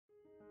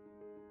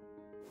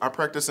I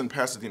practice in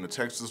Pasadena,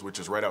 Texas, which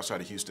is right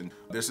outside of Houston.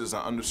 This is an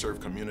underserved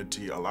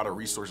community. A lot of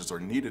resources are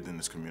needed in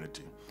this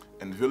community.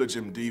 And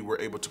VillageMD, we're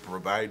able to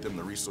provide them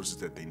the resources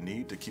that they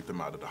need to keep them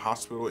out of the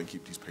hospital and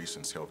keep these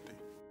patients healthy.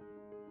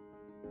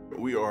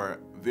 We are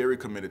very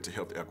committed to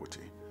health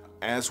equity.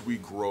 As we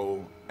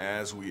grow,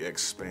 as we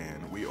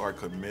expand, we are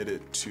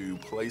committed to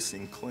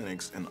placing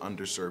clinics in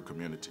underserved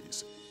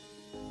communities.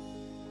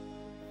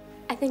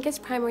 I think as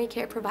primary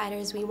care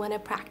providers, we want to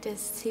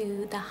practice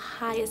to the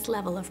highest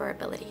level of our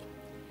ability.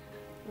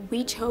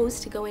 We chose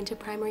to go into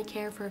primary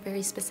care for a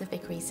very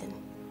specific reason.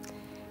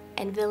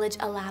 And Village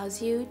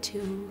allows you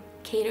to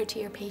cater to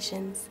your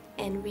patients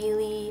and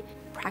really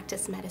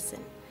practice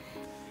medicine.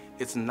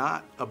 It's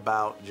not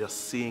about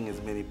just seeing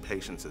as many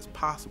patients as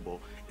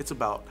possible. It's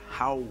about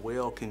how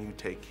well can you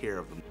take care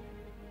of them.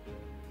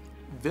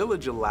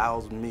 Village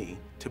allows me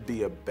to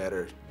be a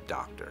better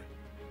doctor.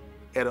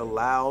 It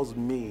allows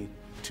me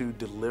to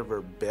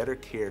deliver better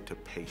care to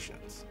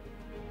patients.